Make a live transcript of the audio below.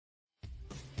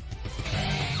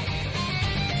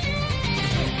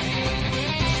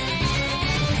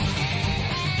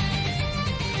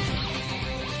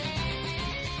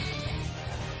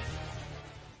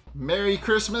Merry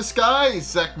Christmas, guys!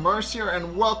 Zack here,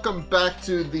 and welcome back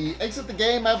to the Exit the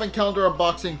Game Advent Calendar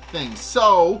unboxing thing.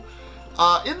 So,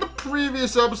 in the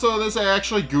previous episode of this, I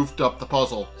actually goofed up the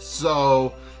puzzle.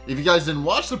 So, if you guys didn't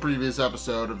watch the previous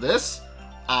episode of this,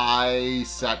 I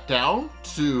sat down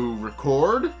to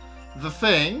record the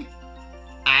thing,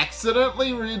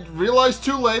 accidentally realized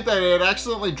too late that I had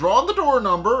accidentally drawn the door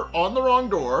number on the wrong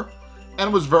door,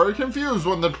 and was very confused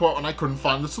when I couldn't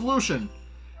find the solution.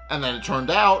 And then it turned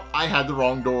out I had the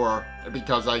wrong door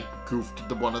because I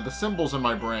goofed one of the symbols in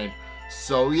my brain.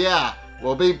 So yeah,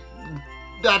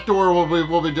 that door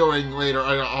we'll be doing later.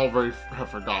 I already have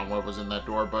forgotten what was in that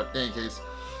door, but in any case,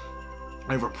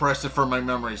 I repressed it from my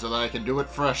memory so that I can do it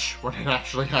fresh when it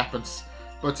actually happens.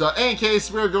 But in any case,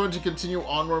 we're going to continue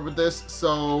onward with this.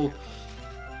 So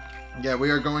yeah, we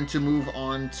are going to move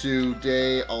on to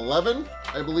day 11,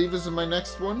 I believe is my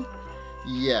next one.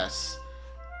 Yes.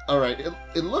 Alright,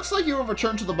 it looks like you have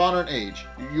returned to the modern age.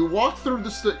 You walk through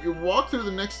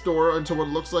the next door into what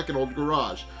looks like an old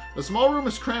garage. The small room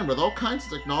is crammed with all kinds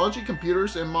of technology,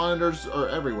 computers, and monitors are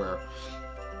everywhere.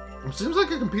 It seems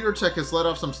like a computer tech has let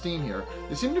off some steam here.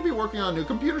 They seem to be working on a new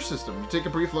computer system. You take a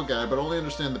brief look at it, but only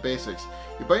understand the basics.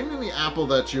 You bite into the apple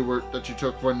that you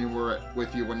took when you were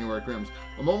at Grimm's.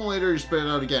 A moment later, you spit it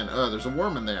out again. There's a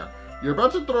worm in there. You're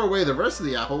about to throw away the rest of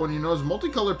the apple when you notice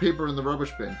multicolored paper in the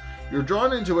rubbish bin. You're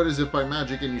drawn into it as if by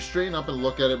magic, and you straighten up and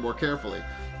look at it more carefully.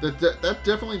 That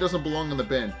definitely doesn't belong in the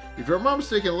bin. If you're not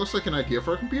mistaken, it looks like an idea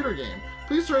for a computer game.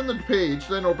 Please turn the page,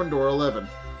 then open door 11.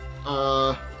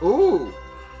 Ooh.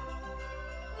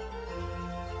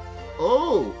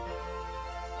 Oh.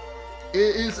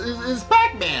 It's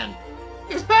Pac-Man.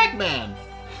 It's Pac-Man.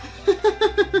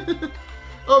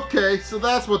 Okay, so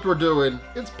that's what we're doing.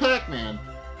 It's Pac-Man.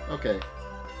 Okay,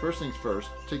 first things first,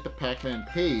 take the Pac-Man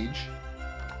page.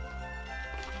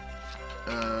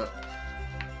 Alright,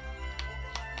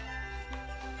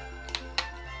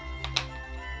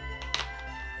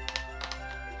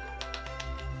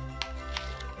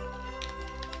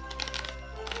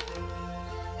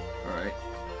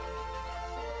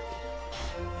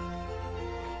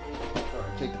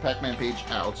 take the Pac-Man page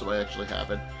out so I actually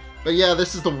have it. But yeah,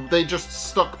 they just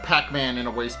stuck Pac-Man in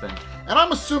a waste bin. And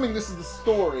I'm assuming this is the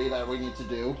story that we need to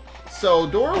do. So,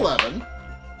 door 11.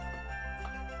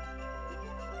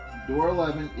 Door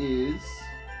 11 is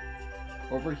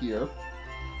over here.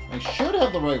 I should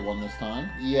have the right one this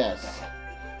time. Yes.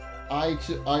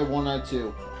 I1,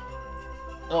 I2.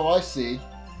 Oh, I see.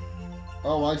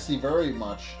 Oh, I see very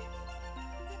much.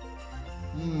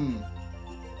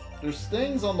 There's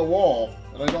things on the wall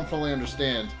that I don't fully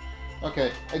understand.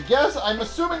 Okay, I'm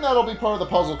assuming that'll be part of the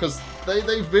puzzle, because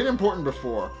they've been important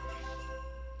before.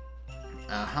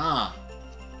 Aha.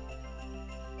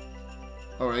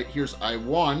 Alright, here's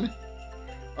I1.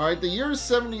 Alright, the year is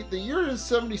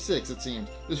 76, it seems.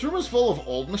 This room is full of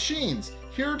old machines.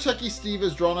 Here, Techie Steve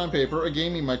has drawn on paper a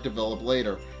game he might develop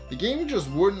later. The game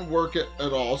just wouldn't work at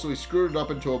all, so he screwed it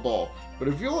up into a ball. But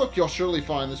if you look, you'll surely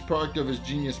find this product of his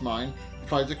genius mind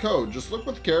provides a code. Just look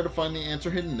with care to find the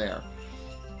answer hidden there.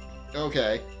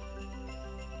 Okay.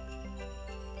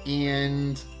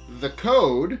 And the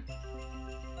code...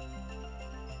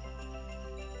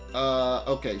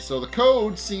 okay, so the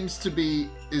code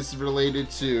is related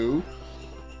to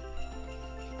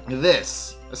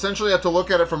this. Essentially, I have to look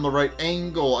at it from the right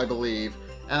angle, I believe,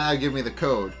 and that'll give me the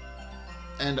code.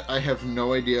 And I have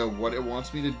no idea what it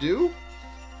wants me to do,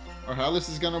 or how this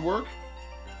is gonna work.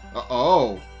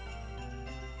 Oh.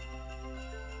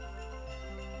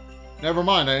 Never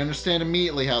mind, I understand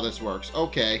immediately how this works.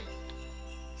 Okay.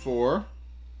 4.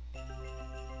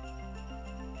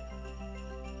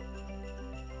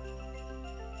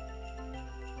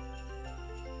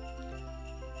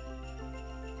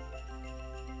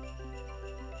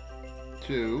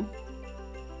 Two.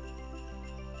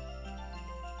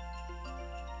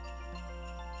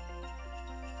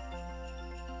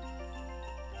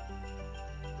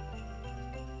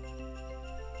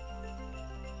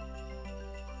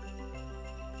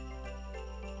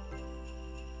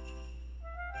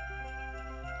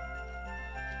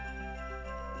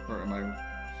 Or am I...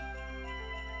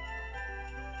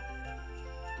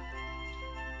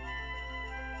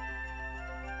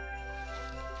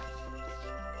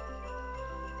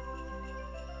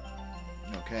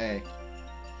 Okay.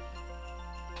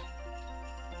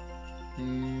 I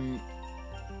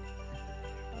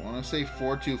want to say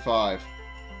 425.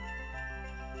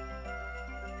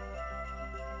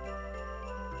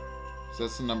 So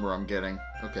that's the number I'm getting.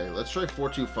 Okay, let's try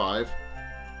 425.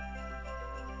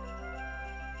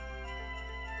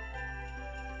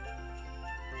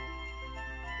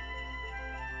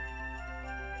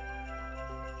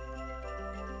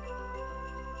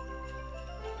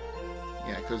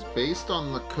 Yeah, because based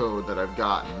on the code that I've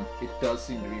gotten, it does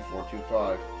seem to be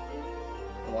 425.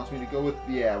 It wants me to go with,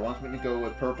 yeah, it wants me to go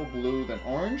with purple, blue, then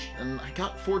orange, and I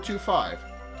got 425.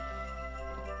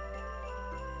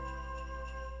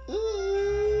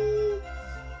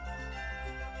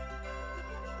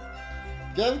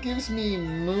 That gives me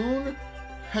moon,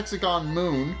 hexagon,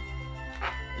 moon.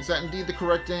 Is that indeed the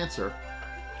correct answer?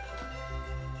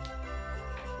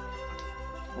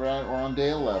 We're on day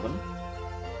 11.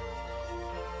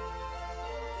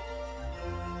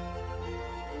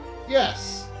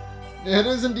 Yes! It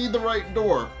is indeed the right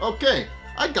door. Okay,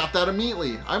 I got that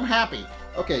immediately. I'm happy.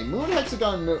 Okay, moon,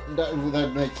 hexagon, moon.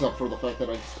 That makes up for the fact that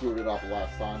I screwed it up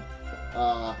last time.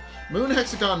 Moon,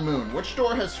 hexagon, moon. Which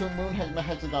door has moon,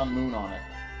 hexagon, moon on it?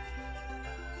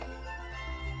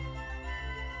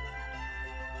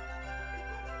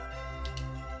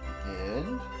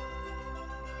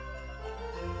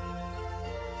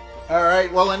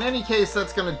 Alright, well, in any case,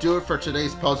 that's going to do it for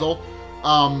today's puzzle.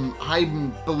 I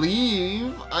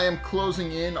believe I am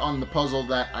closing in on the puzzle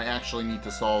that I actually need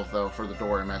to solve, though, for the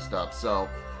door I messed up. So,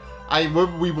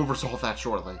 we will resolve that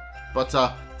shortly. But,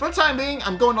 for the time being,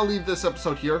 I'm going to leave this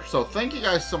episode here. So, thank you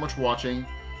guys so much for watching.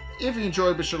 If you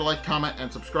enjoyed, be sure to like, comment,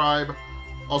 and subscribe.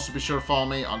 Also, be sure to follow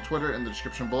me on Twitter in the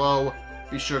description below.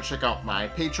 Be sure to check out my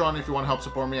Patreon if you want to help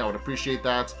support me. I would appreciate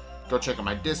that. Go check out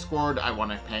my Discord. I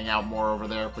want to hang out more over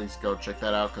there. Please go check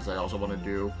that out, because I also want to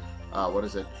do,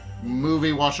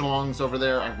 movie watch-alongs over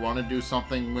there. I want to do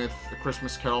something with A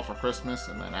Christmas Carol for Christmas,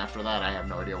 and then after that, I have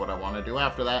no idea what I want to do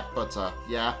after that, but,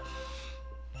 yeah.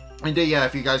 And, yeah,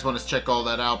 if you guys want to check all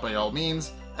that out, by all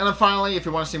means. And then finally, if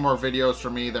you want to see more videos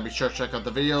from me, then be sure to check out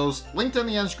the videos linked on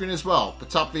the end screen as well. The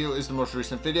top video is the most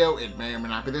recent video. It may or may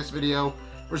not be this video.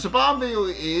 Whereas the bottom video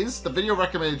is the video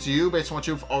recommended to you based on what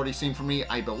you've already seen from me.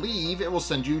 I believe it will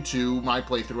send you to my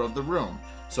playthrough of the room.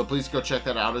 So please go check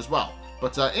that out as well.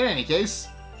 But in any case,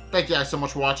 thank you guys so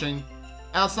much for watching.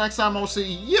 And until next time, I'll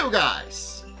see you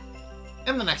guys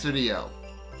in the next video.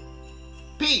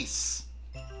 Peace!